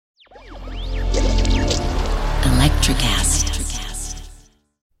NutraCast.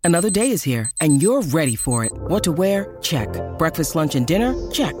 Another day is here, and you're ready for it. What to wear? Check. Breakfast, lunch, and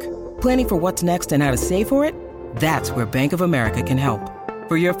dinner? Check. Planning for what's next and how to save for it? That's where Bank of America can help.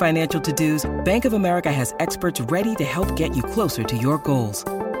 For your financial to-dos, Bank of America has experts ready to help get you closer to your goals.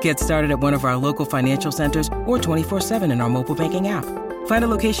 Get started at one of our local financial centers or 24/7 in our mobile banking app. Find a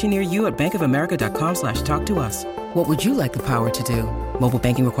location near you at bankofamerica.com/talktous. What would you like the power to do? Mobile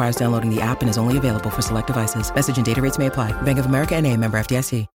banking requires downloading the app and is only available for select devices. Message and data rates may apply. Bank of America N.A., member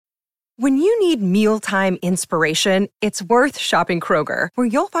FDIC. When you need mealtime inspiration, it's worth shopping Kroger, where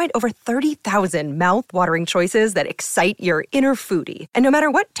you'll find over 30,000 mouth-watering choices that excite your inner foodie. And no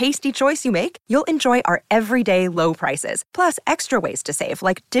matter what tasty choice you make, you'll enjoy our everyday low prices, plus extra ways to save,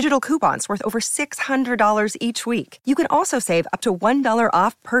 like digital coupons worth over $600 each week. You can also save up to $1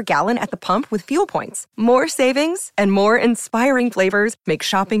 off per gallon at the pump with fuel points. More savings and more inspiring flavors make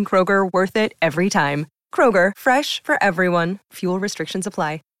shopping Kroger worth it every time. Kroger, fresh for everyone. Fuel restrictions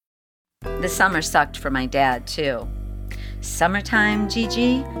apply. The summer sucked for my dad, too. Summertime,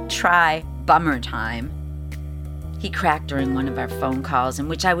 Gigi? Try bummer time. He cracked during one of our phone calls in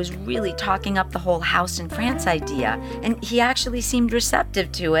which I was really talking up the whole house in France idea, and he actually seemed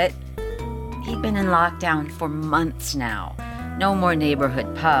receptive to it. He'd been in lockdown for months now. No more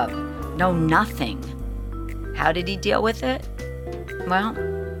neighborhood pub. No nothing. How did he deal with it? Well,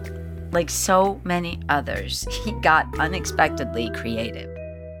 like so many others, he got unexpectedly creative.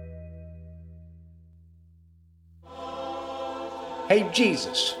 Hey,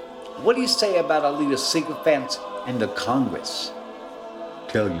 Jesus, what do you say about Alita sycophants and the Congress?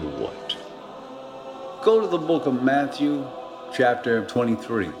 Tell you what. Go to the book of Matthew, chapter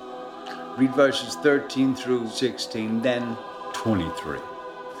 23. Read verses 13 through 16, then 23.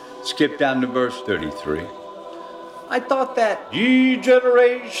 Skip down to verse 33. I thought that ye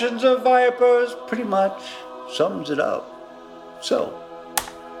generations of vipers pretty much sums it up. So,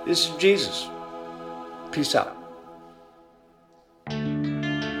 this is Jesus. Peace out.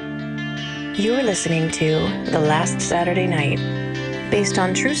 You're listening to The Last Saturday Night, based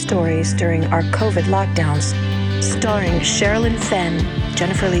on true stories during our COVID lockdowns, starring Sherilyn Fenn,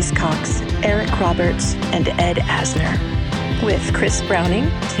 Jennifer Lee Cox, Eric Roberts, and Ed Asner, with Chris Browning,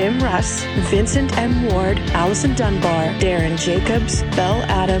 Tim Russ, Vincent M. Ward, Allison Dunbar, Darren Jacobs, Belle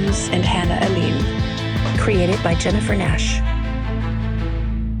Adams, and Hannah Aline. Created by Jennifer Nash.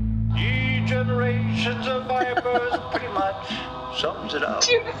 Ye generations of vipers pretty much sums it up.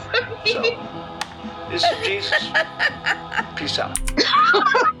 So, this is Jesus. Peace out. Oh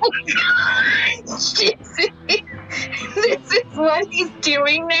my God, Jesus. This is what he's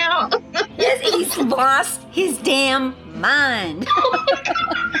doing now. Yes, he's lost his damn mind. Oh my God.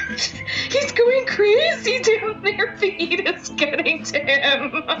 He's going crazy down there. The heat is getting to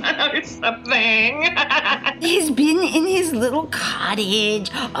him or something. He's been in his little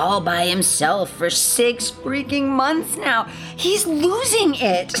cottage all by himself for 6 freaking months now. He's losing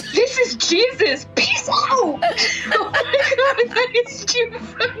it. This is Jesus. Peace out. Oh my God, that is too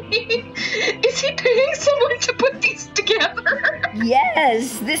funny. Is he paying someone to put these together?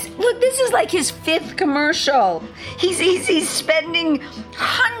 Yes. This is like his 5th commercial. He's spending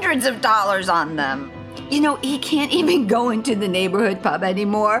hundreds of dollars on them. You know, he can't even go into the neighborhood pub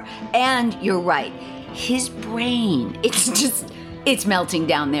anymore. And you're right. His brain, it's melting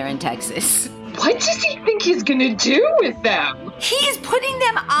down there in Texas. What does he think he's gonna do with them? He's putting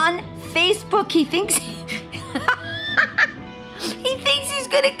them on Facebook. He thinks he's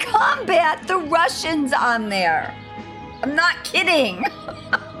gonna combat the Russians on there. I'm not kidding.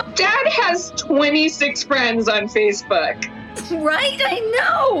 Dad has 26 friends on Facebook. Right? I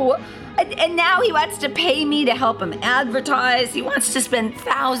know. And now he wants to pay me to help him advertise. He wants to spend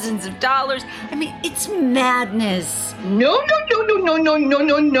thousands of dollars. I mean, it's madness. No.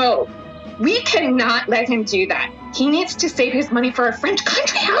 We cannot let him do that. He needs to save his money for a French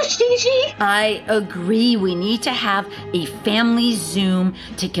country house, Gigi. I agree. We need to have a family Zoom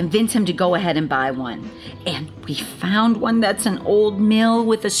to convince him to go ahead and buy one. And we found one that's an old mill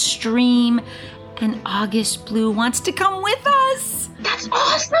with a stream. And August Blue wants to come with us. That's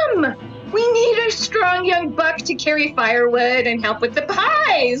awesome. We need a strong young buck to carry firewood and help with the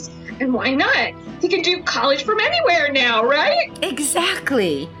pies. And why not? He can do college from anywhere now, right?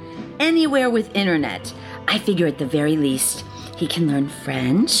 Exactly. Anywhere with internet. I figure at the very least, he can learn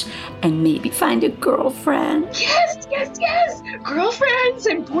French and maybe find a girlfriend. Yes. Girlfriends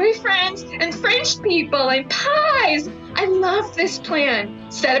and boyfriends and French people and pies. I love this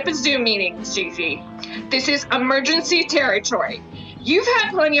plan. Set up a Zoom meeting, Gigi. This is emergency territory. You've had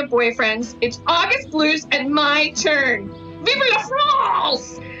plenty of boyfriends. It's August Blues and my turn. Vive la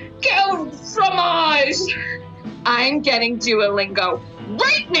France! Quelle fromage! I'm getting Duolingo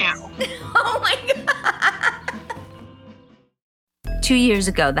right now. Oh my God. 2 years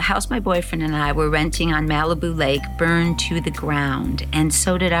ago, the house my boyfriend and I were renting on Malibu Lake burned to the ground, and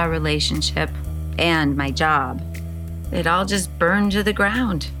so did our relationship and my job. It all just burned to the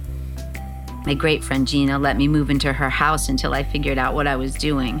ground. My great friend Gina let me move into her house until I figured out what I was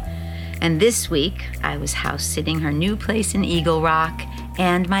doing. And this week, I was house sitting her new place in Eagle Rock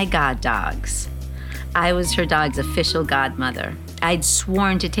and my god dogs. I was her dog's official godmother. I'd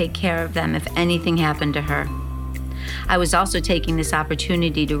sworn to take care of them if anything happened to her. I was also taking this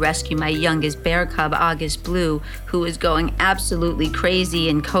opportunity to rescue my youngest bear cub, August Blue, who was going absolutely crazy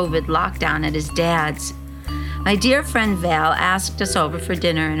in COVID lockdown at his dad's. My dear friend Val asked us over for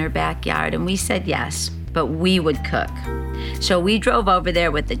dinner in her backyard, and we said yes, but we would cook. So we drove over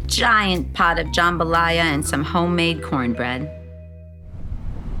there with a giant pot of jambalaya and some homemade cornbread.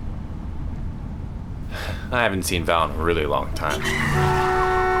 I haven't seen Val in a really long time.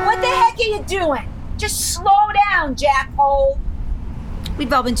 What the heck are you doing? Just slow down, jackhole.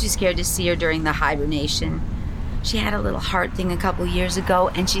 We've all been too scared to see her during the hibernation. She had a little heart thing a couple years ago,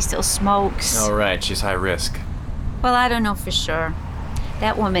 and she still smokes. Oh, right, she's high risk. Well, I don't know for sure.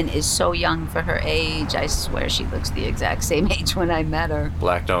 That woman is so young for her age. I swear she looks the exact same age when I met her.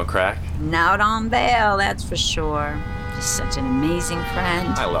 Black don't crack? Not on Val, that's for sure. She's such an amazing friend.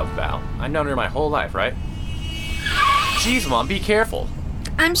 I love Val. I've known her my whole life, right? Jeez, Mom, be careful.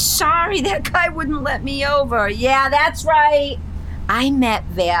 I'm sorry, that guy wouldn't let me over. Yeah, that's right. I met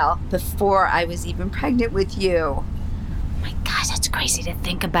Val before I was even pregnant with you. My gosh, that's crazy to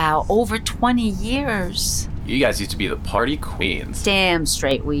think about. Over 20 years. You guys used to be the party queens. Damn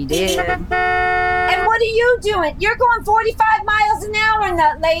straight we did. And what are you doing? You're going 45 miles an hour,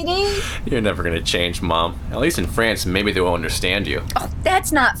 nut lady. You're never gonna change, Mom. At least in France, maybe they won't understand you. Oh,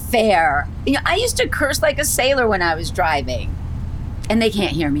 that's not fair. You know, I used to curse like a sailor when I was driving. And they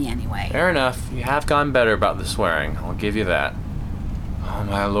can't hear me anyway. Fair enough. You have gotten better about the swearing. I'll give you that. Oh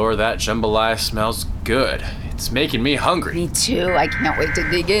my lord, that jambalaya smells good. It's making me hungry. Me too. I can't wait to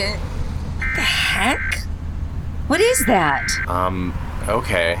dig in. What the heck? What is that?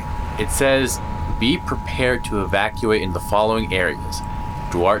 Okay. It says, be prepared to evacuate in the following areas: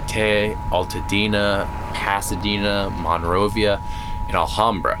 Duarte, Altadena, Pasadena, Monrovia, and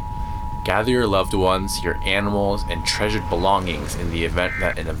Alhambra. Gather your loved ones, your animals, and treasured belongings in the event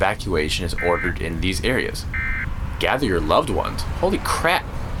that an evacuation is ordered in these areas. Gather your loved ones? Holy crap.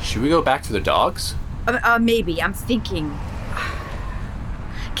 Should we go back for the dogs? Maybe. I'm thinking.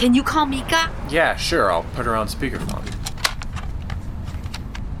 Can you call Mika? Yeah, sure. I'll put her on speakerphone.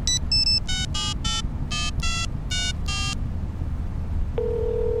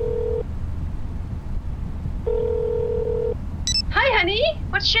 Hi, honey.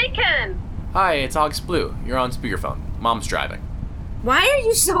 What's shaking? Hi, it's August Blue. You're on speakerphone. Mom's driving. Why are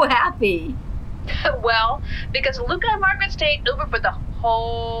you so happy? Well, because Luca and Margaret stayed over for the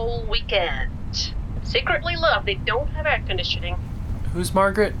whole weekend. Secretly love they don't have air conditioning. Who's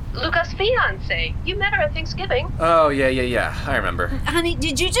Margaret? Luca's fiance. You met her at Thanksgiving. Oh, yeah. I remember. Honey,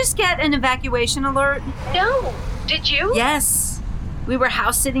 did you just get an evacuation alert? No. Did you? Yes. We were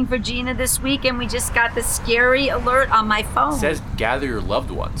house sitting for Gina this week, and we just got the scary alert on my phone. It says gather your loved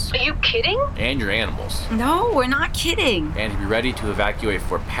ones. Are you kidding? And your animals. No, we're not kidding. And to be ready to evacuate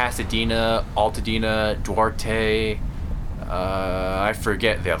for Pasadena, Altadena, Duarte, I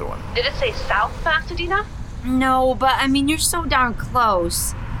forget the other one. Did it say South Pasadena? No, but I mean, you're so darn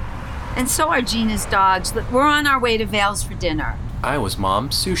close. And so are Gina's dogs. Look, we're on our way to Val's for dinner. I was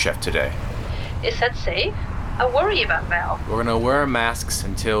Mom's sous chef today. Is that safe? I worry about Val. We're gonna wear our masks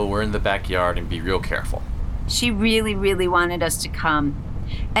until we're in the backyard and be real careful. She really, really wanted us to come.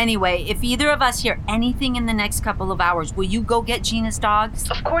 Anyway, if either of us hear anything in the next couple of hours, will you go get Gina's dogs?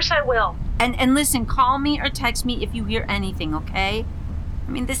 Of course I will. And listen, call me or text me if you hear anything, okay?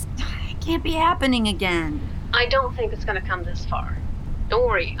 I mean, this can't be happening again. I don't think it's gonna come this far. Don't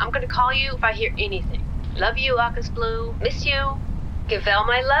worry, I'm gonna call you if I hear anything. Love you, August Blue. Miss you. Give Val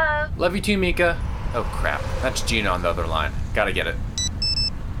my love. Love you too, Mika. Oh crap, that's Gina on the other line. Gotta get it.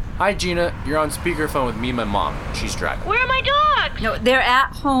 Hi Gina, you're on speakerphone with me and my mom. She's driving. Where are my dogs? No, they're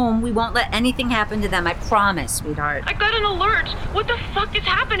at home. We won't let anything happen to them, I promise, sweetheart. I got an alert. What the fuck is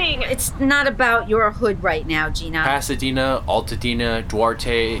happening? It's not about your hood right now, Gina. Pasadena, Altadena,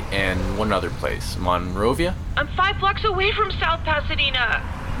 Duarte, and one other place. Monrovia? I'm 5 blocks away from South Pasadena.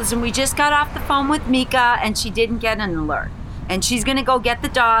 Listen, we just got off the phone with Mika, and she didn't get an alert. And she's gonna go get the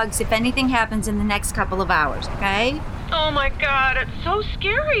dogs if anything happens in the next couple of hours, okay? Oh my god, it's so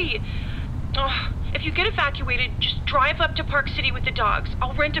scary. Oh, If you get evacuated, just drive up to Park City with the dogs.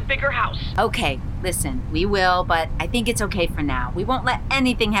 I'll rent a bigger house. Okay, listen, we will, but I think it's okay for now. We won't let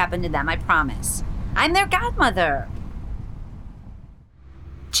anything happen to them, I promise. I'm their godmother.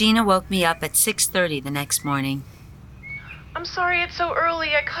 Gina woke me up at 6:30 the next morning. I'm sorry it's so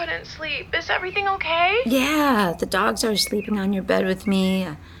early. I couldn't sleep. Is everything okay? Yeah, the dogs are sleeping on your bed with me.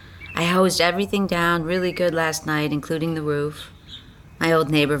 I hosed everything down really good last night, including the roof. My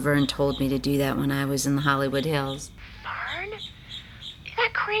old neighbor Vern told me to do that when I was in the Hollywood Hills. Vern?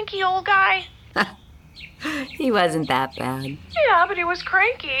 That cranky old guy? He wasn't that bad. Yeah, but he was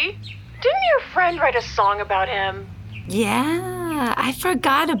cranky. Didn't your friend write a song about him? Yeah, I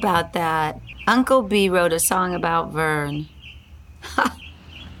forgot about that. Uncle B wrote a song about Vern.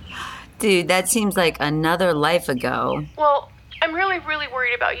 Dude, that seems like another life ago. Well, I'm really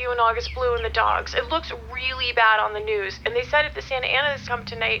worried about you and August Blue and the dogs. It looks really bad on the news, and they said if the Santa Anas come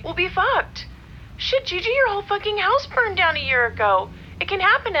tonight, we'll be fucked. Shit, Gigi, your whole fucking house burned down a year ago. It can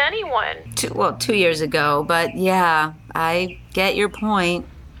happen to anyone. 2 years ago, but yeah, I get your point.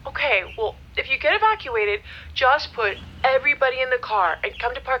 Okay, well, if you get evacuated, just put everybody in the car and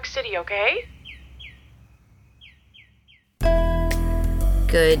come to Park City, okay?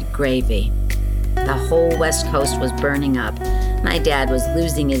 Good gravy. The whole West Coast was burning up. My dad was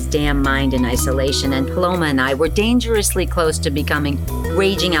losing his damn mind in isolation, and Paloma and I were dangerously close to becoming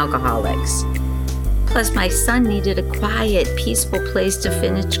raging alcoholics. Plus, my son needed a quiet, peaceful place to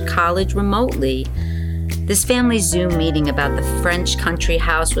finish college remotely. This family Zoom meeting about the French country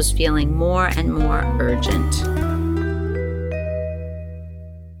house was feeling more and more urgent.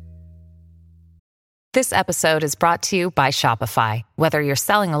 This episode is brought to you by Shopify. Whether you're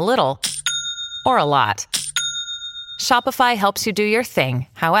selling a little or a lot, Shopify helps you do your thing,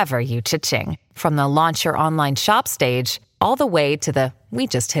 however you cha-ching. From the launch your online shop stage, all the way to the we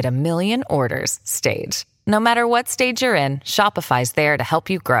just hit 1 million orders stage. No matter what stage you're in, Shopify's there to help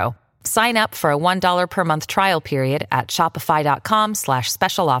you grow. Sign up for a $1 per month trial period at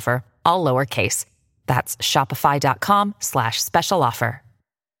shopify.com/special offer, all lowercase. That's shopify.com/special offer.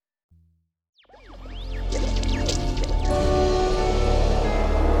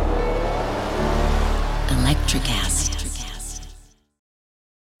 Electricast.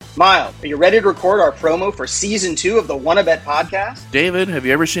 Miles, are you ready to record our promo for Season 2 of the WannaBet podcast? David, have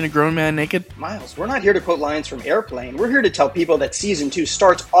you ever seen a grown man naked? Miles, we're not here to quote lines from Airplane. We're here to tell people that Season 2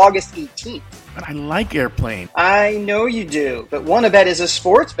 starts August 18th. But I like Airplane. I know you do, but WannaBet is a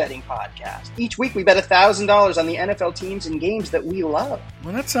sports betting podcast. Each week we bet $1,000 on the NFL teams and games that we love.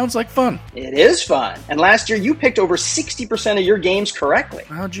 Well, that sounds like fun. It is fun. And last year you picked over 60% of your games correctly.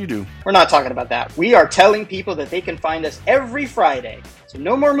 How'd you do? We're not talking about that. We are telling people that they can find us every Friday. So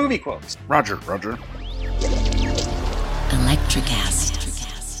no more movie quotes. Roger. Electricast.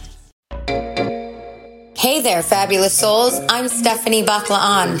 Hey there, fabulous souls. I'm Stephanie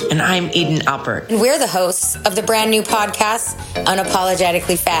Baklaan. And I'm Eden Alpert. And we're the hosts of the brand new podcast,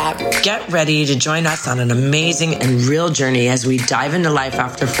 Unapologetically Fab. Get ready to join us on an amazing and real journey as we dive into life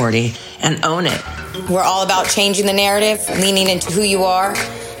after 40 and own it. We're all about changing the narrative, leaning into who you are,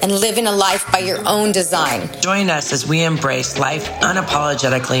 and living a life by your own design. Join us as we embrace life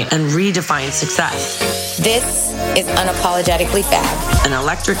unapologetically and redefine success. This is Unapologetically Fab, an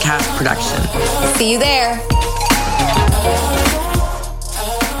Electricast production. See you there.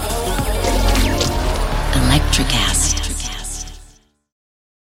 Electricast.